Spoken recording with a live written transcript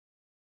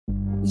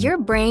Your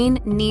brain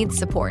needs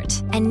support,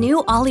 and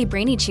new Ollie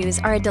Brainy Chews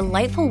are a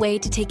delightful way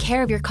to take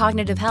care of your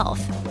cognitive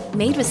health.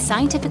 Made with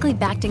scientifically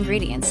backed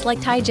ingredients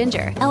like Thai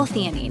ginger,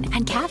 L-theanine,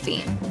 and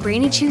caffeine,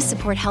 Brainy Chews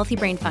support healthy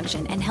brain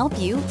function and help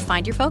you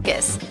find your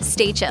focus,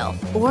 stay chill,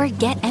 or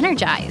get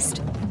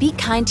energized. Be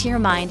kind to your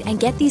mind and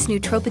get these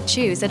nootropic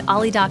chews at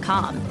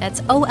ollie.com.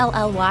 That's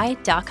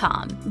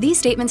OLLY.com. These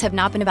statements have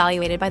not been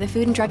evaluated by the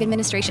Food and Drug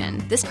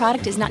Administration. This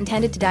product is not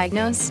intended to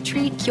diagnose,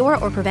 treat, cure,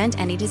 or prevent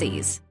any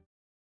disease.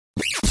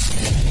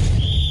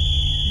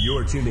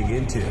 You're tuning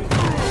into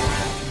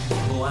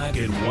Black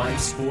and White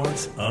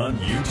Sports on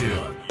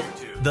YouTube.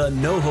 The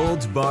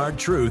no-holds-barred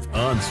truth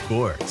on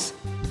sports.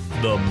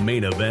 The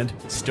main event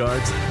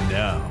starts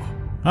now.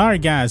 All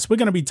right, guys, we're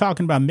going to be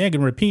talking about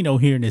Megan Rapinoe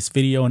here in this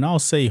video, and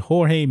also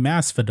Jorge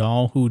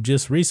Masvidal, who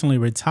just recently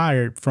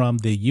retired from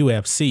the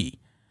UFC.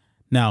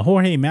 Now,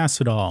 Jorge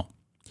Masvidal,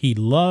 he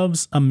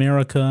loves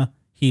America.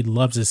 He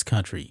loves his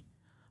country.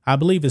 I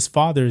believe his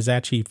father is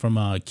actually from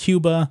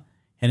Cuba,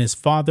 and his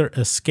father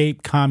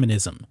escaped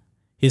communism.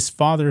 His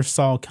father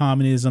saw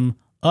communism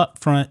up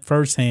front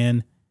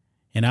firsthand,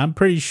 and I'm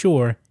pretty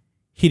sure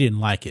he didn't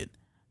like it.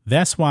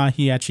 That's why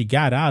he actually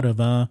got out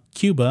of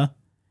Cuba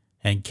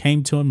and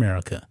came to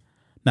America.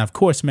 Now, of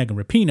course, Megan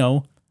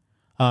Rapinoe,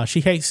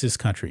 she hates this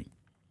country.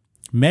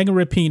 Megan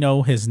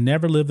Rapinoe has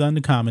never lived under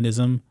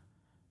communism,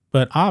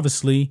 but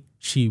obviously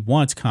she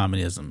wants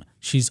communism.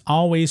 She's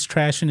always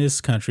trashing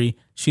this country.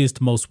 She is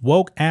the most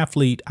woke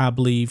athlete, I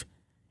believe,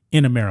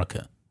 in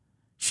America.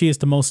 She is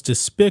the most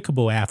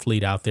despicable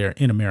athlete out there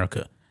in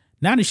America.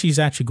 Now that she's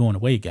actually going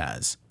away,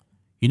 guys,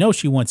 you know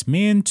she wants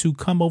men to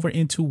come over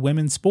into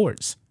women's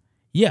sports.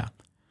 Yeah.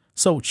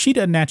 So she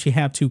doesn't actually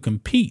have to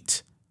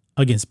compete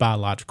against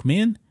biological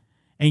men.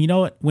 And you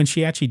know what? When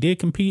she actually did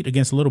compete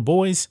against little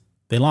boys,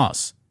 they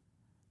lost.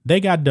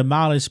 They got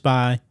demolished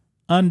by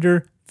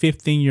under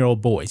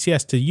 15-year-old boys.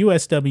 Yes, the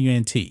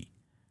USWNT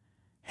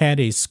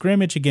had a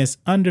scrimmage against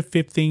under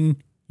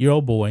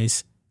 15-year-old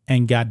boys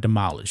and got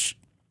demolished.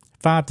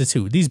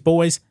 5-2. These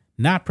boys,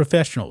 not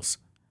professionals.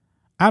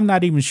 I'm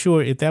not even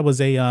sure if that was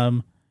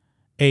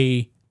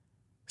a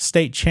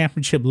state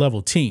championship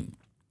level team.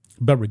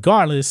 But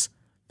regardless,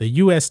 the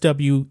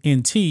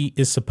USWNT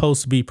is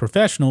supposed to be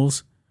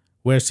professionals,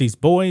 whereas these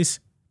boys,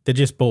 they're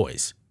just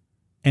boys.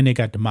 And they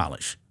got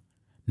demolished.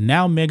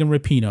 Now Megan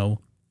Rapinoe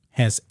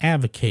has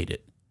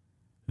advocated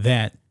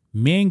that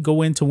men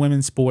go into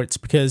women's sports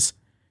because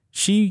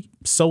she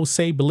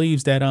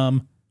believes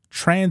that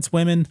trans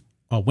women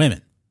are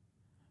women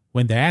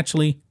when they're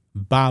actually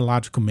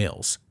biological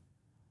males.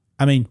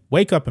 I mean,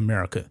 wake up,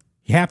 America.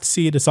 You have to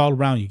see it. It's all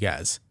around you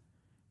guys.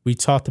 We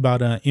talked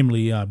about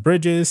Emily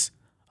Bridges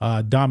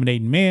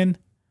dominating men,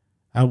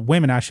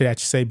 women, I should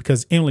actually say,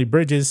 because Emily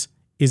Bridges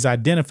is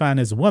identifying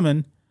as a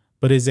woman,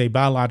 but is a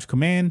biological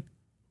man,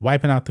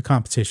 wiping out the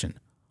competition.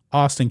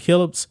 Austin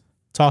Phillips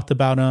talked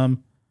about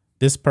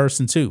this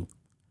person too,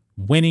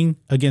 winning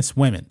against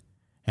women.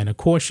 And of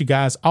course, you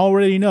guys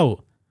already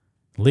know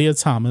Leah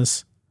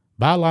Thomas,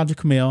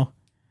 biological male,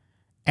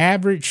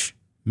 average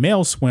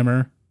male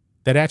swimmer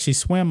that actually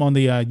swam on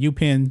the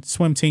UPenn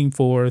swim team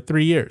for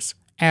 3 years.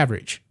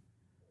 Average.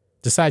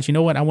 Decides, you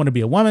know what? I want to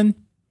be a woman.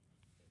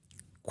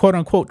 Quote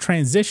unquote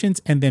transitions.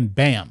 And then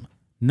bam,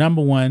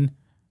 number one,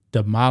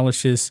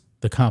 demolishes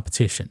the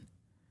competition.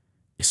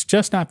 It's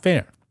just not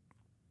fair.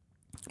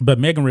 But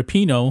Megan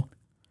Rapinoe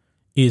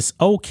is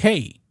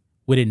okay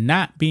with it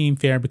not being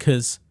fair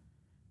because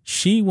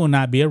she will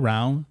not be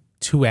around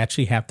to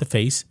actually have to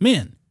face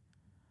men.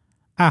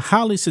 I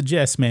highly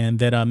suggest, man,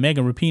 that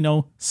Megan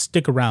Rapinoe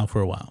stick around for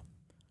a while.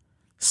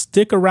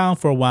 Stick around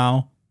for a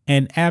while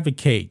and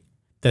advocate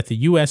that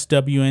the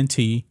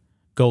USWNT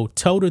go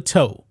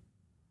toe-to-toe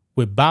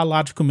with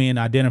biological men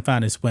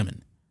identifying as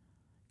women.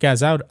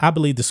 Guys, I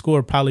believe the score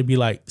would probably be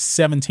like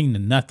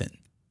 17-0.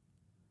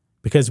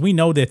 Because we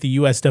know that the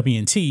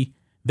USWNT,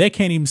 they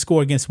can't even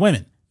score against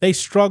women. They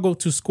struggle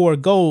to score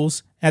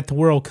goals at the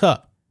World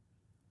Cup.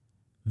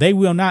 They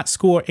will not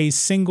score a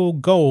single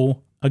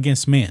goal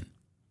against men.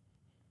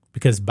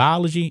 Because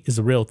biology is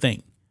a real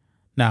thing.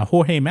 Now,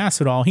 Jorge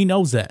Masvidal, he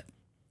knows that.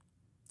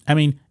 I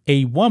mean,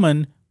 a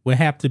woman would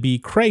have to be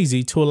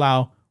crazy to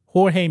allow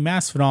Jorge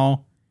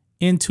Masvidal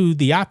into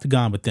the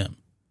octagon with them.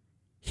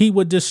 He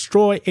would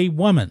destroy a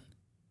woman.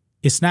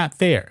 It's not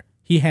fair.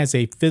 He has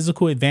a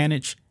physical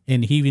advantage,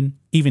 and even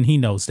he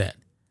knows that.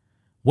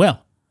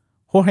 Well,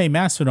 Jorge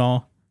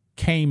Masvidal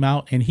came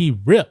out and he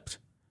ripped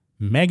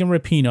Megan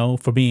Rapinoe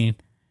for being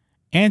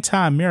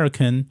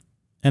anti-American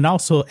and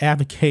also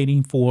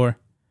advocating for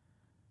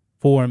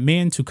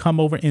men to come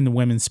over into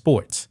women's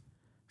sports.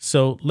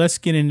 So let's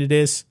get into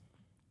this.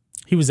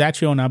 He was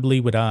actually on, I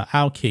believe, with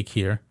Outkick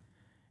here.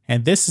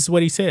 And this is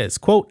what he says,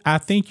 quote, "I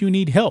think you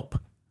need help."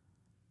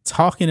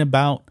 Talking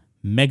about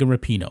Megan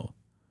Rapinoe.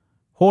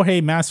 Jorge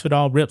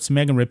Masvidal rips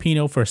Megan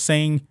Rapinoe for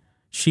saying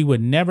she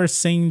would never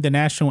sing the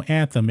national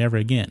anthem ever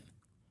again.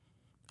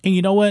 And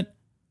you know what?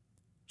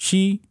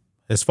 She,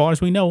 as far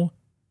as we know,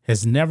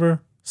 has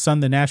never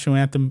sung the national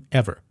anthem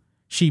ever.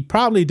 She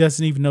probably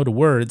doesn't even know the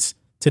words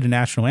to the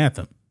national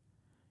anthem.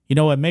 You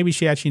know what? Maybe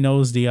she actually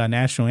knows the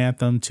national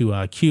anthem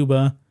to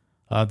Cuba,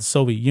 the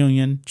Soviet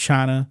Union,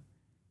 China.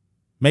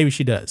 Maybe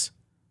she does.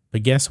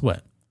 But guess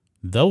what?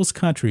 Those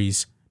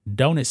countries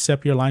don't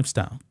accept your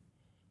lifestyle.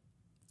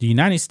 The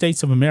United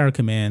States of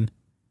America, man,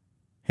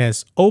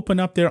 has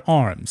opened up their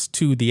arms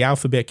to the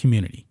alphabet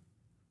community.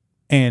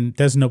 And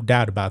there's no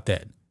doubt about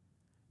that.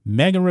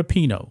 Megan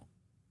Rapinoe,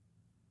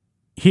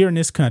 here in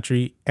this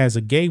country, as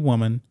a gay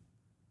woman,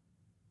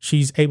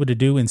 she's able to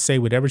do and say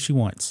whatever she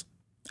wants.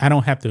 I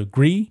don't have to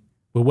agree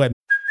with what.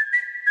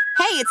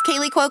 Hey, it's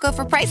Kaylee Cuoco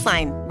for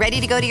Priceline.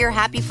 Ready to go to your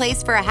happy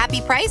place for a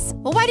happy price?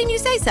 Well, why didn't you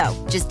say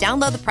so? Just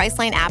download the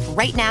Priceline app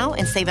right now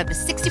and save up to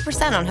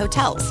 60% on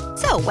hotels.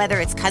 So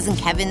whether it's Cousin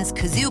Kevin's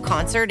Kazoo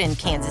Concert in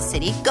Kansas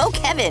City, go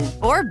Kevin,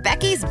 or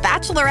Becky's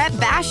Bachelorette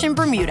Bash in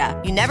Bermuda,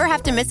 you never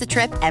have to miss a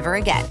trip ever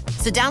again.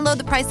 So download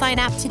the Priceline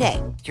app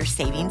today. Your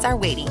savings are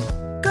waiting.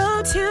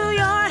 Go to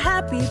your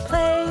happy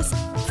place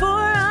for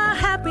a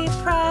happy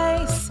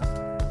price.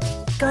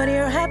 Go to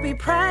your happy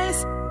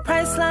price,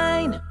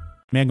 Priceline.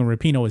 Megan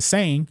Rapinoe is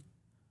saying,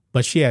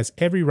 but she has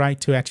every right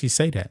to actually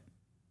say that.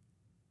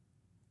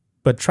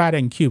 But try that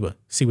in Cuba,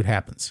 see what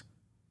happens.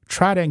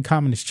 Try that in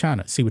communist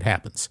China, see what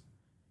happens.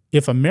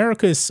 If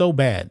America is so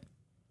bad,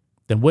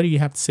 then what do you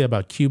have to say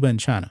about Cuba and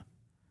China?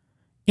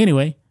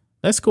 Anyway,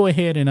 let's go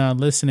ahead and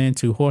listen in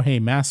to Jorge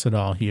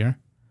Masvidal here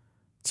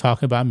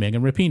talking about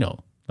Megan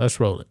Rapinoe.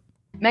 Let's roll it.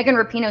 Megan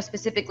Rapinoe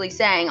specifically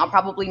saying, I'll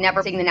probably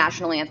never sing the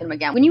national anthem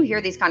again. When you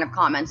hear these kind of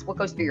comments, what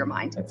goes through your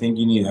mind? I think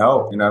you need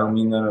help, and I don't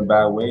mean that in a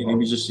bad way.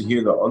 Maybe just to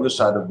hear the other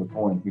side of the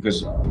coin,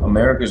 because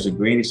America is the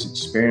greatest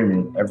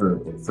experiment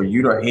ever. For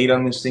you to hate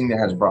on this thing that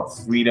has brought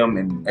freedom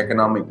and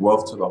economic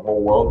wealth to the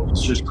whole world,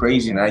 it's just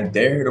crazy. And I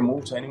dare her to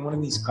move to any one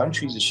of these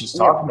countries that she's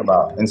talking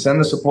about and send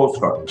us a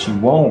postcard. She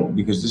won't,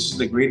 because this is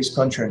the greatest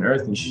country on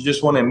earth, and she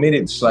just won't admit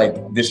it. It's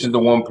like, this is the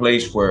one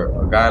place where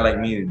a guy like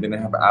me that didn't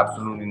have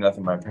absolutely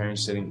nothing, my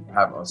parents didn't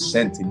have a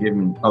cent to give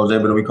me, I was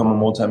able to become a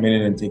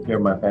multi-millionaire and take care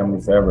of my family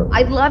forever.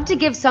 I'd love to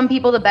give some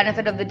people the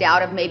benefit of the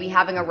doubt of maybe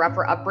having a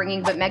rougher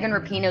upbringing, but Megan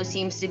Rapinoe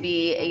seems to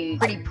be a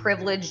pretty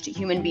privileged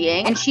human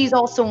being. And she's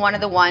also one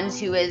of the ones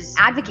who is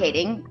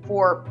advocating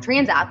for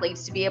trans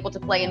athletes to be able to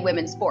play in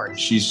women's sports.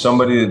 She's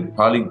somebody that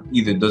probably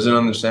either doesn't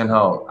understand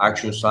how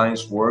actual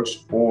science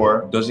works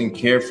or doesn't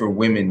care for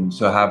women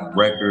to have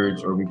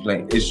records or be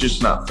playing. It's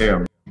just not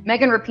fair.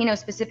 Megan Rapinoe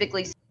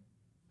specifically.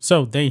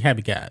 So there you have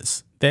it,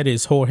 guys. That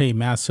is Jorge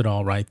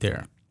Masvidal right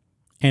there.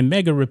 And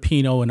Megan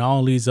Rapinoe and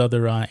all these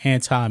other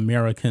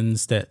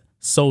anti-Americans that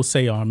so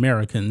say are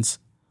Americans,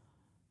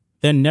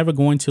 they're never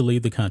going to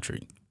leave the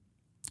country.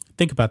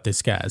 Think about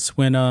this, guys.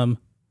 When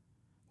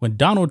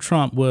Donald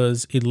Trump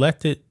was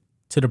elected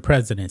to the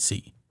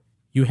presidency,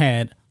 you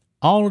had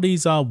all of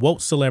these woke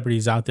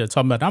celebrities out there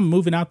talking about, I'm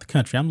moving out the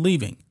country, I'm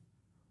leaving.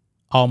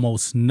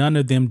 Almost none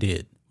of them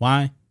did.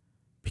 Why?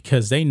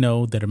 Because they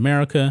know that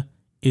America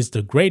is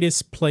the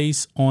greatest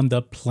place on the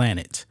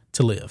planet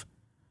to live.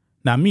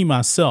 Now, me,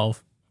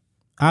 myself,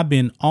 I've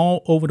been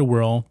all over the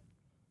world.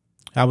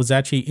 I was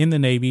actually in the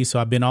Navy, so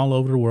I've been all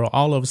over the world,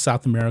 all over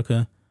South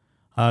America.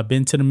 I've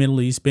been to the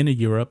Middle East, been to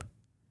Europe,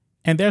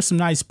 and there's some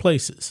nice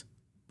places.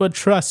 But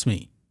trust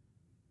me,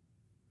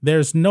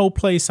 there's no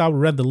place I would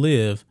rather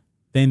live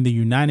than the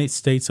United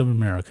States of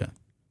America.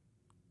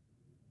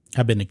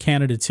 I've been to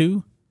Canada,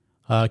 too.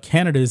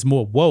 Canada is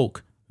more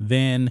woke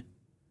than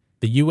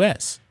the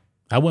U.S.,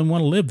 I wouldn't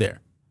want to live there.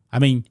 I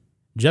mean,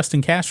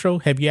 Justin Castro,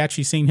 have you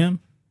actually seen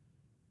him?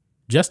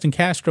 Justin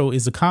Castro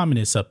is a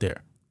communist up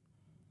there.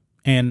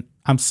 And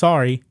I'm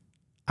sorry,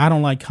 I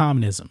don't like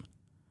communism.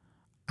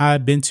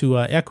 I've been to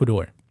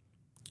Ecuador.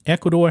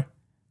 Ecuador,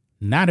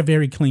 not a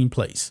very clean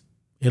place.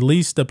 At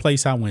least the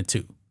place I went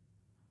to.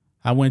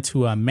 I went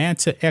to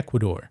Manta,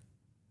 Ecuador.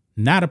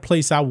 Not a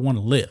place I would want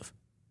to live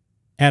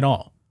at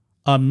all.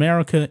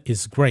 America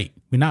is great.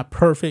 We're not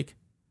perfect.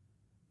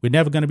 We're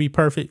never going to be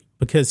perfect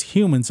because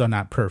humans are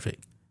not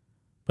perfect.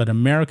 But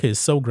America is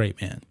so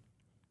great, man.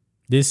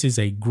 This is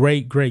a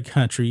great, great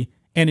country.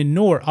 And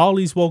ignore all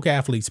these woke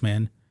athletes,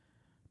 man,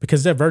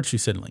 because they're virtue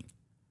signaling.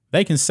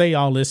 They can say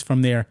all this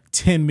from their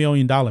 $10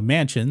 million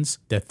mansions,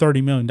 their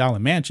 $30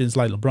 million mansions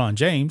like LeBron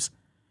James.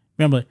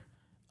 Remember,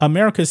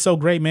 America is so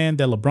great, man,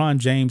 that LeBron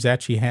James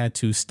actually had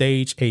to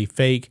stage a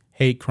fake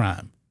hate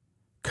crime.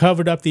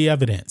 Covered up the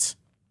evidence.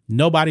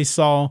 Nobody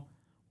saw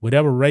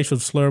whatever racial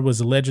slur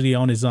was allegedly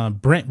on his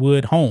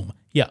Brentwood home.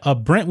 Yeah, a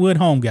Brentwood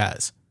home,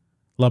 guys.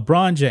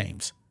 LeBron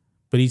James.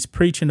 But he's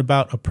preaching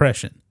about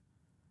oppression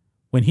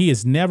when he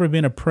has never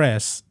been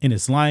oppressed in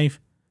his life,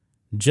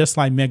 just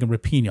like Megan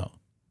Rapinoe.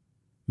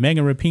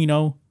 Megan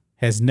Rapinoe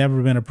has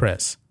never been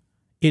oppressed.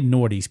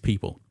 Ignore these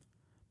people.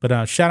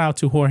 But shout out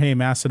to Jorge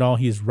Masvidal.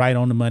 He is right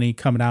on the money,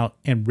 coming out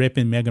and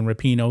ripping Megan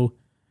Rapinoe.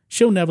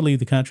 She'll never leave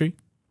the country.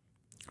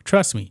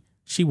 Trust me,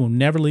 she will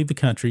never leave the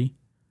country.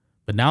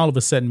 But now all of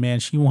a sudden, man,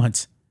 she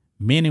wants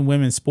men and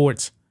women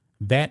sports.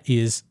 That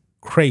is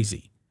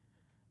crazy.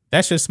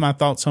 That's just my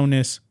thoughts on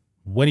this.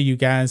 What do you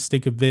guys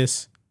think of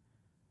this?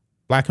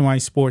 Black and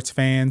white sports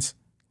fans,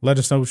 let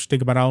us know what you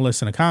think about all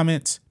this in the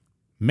comments.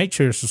 Make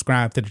sure to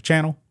subscribe to the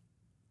channel.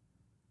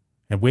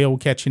 And we'll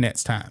catch you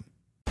next time.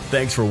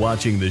 Thanks for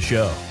watching the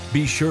show.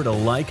 Be sure to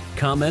like,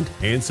 comment,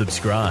 and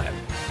subscribe.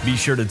 Be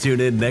sure to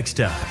tune in next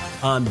time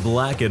on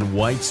Black and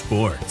White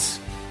Sports.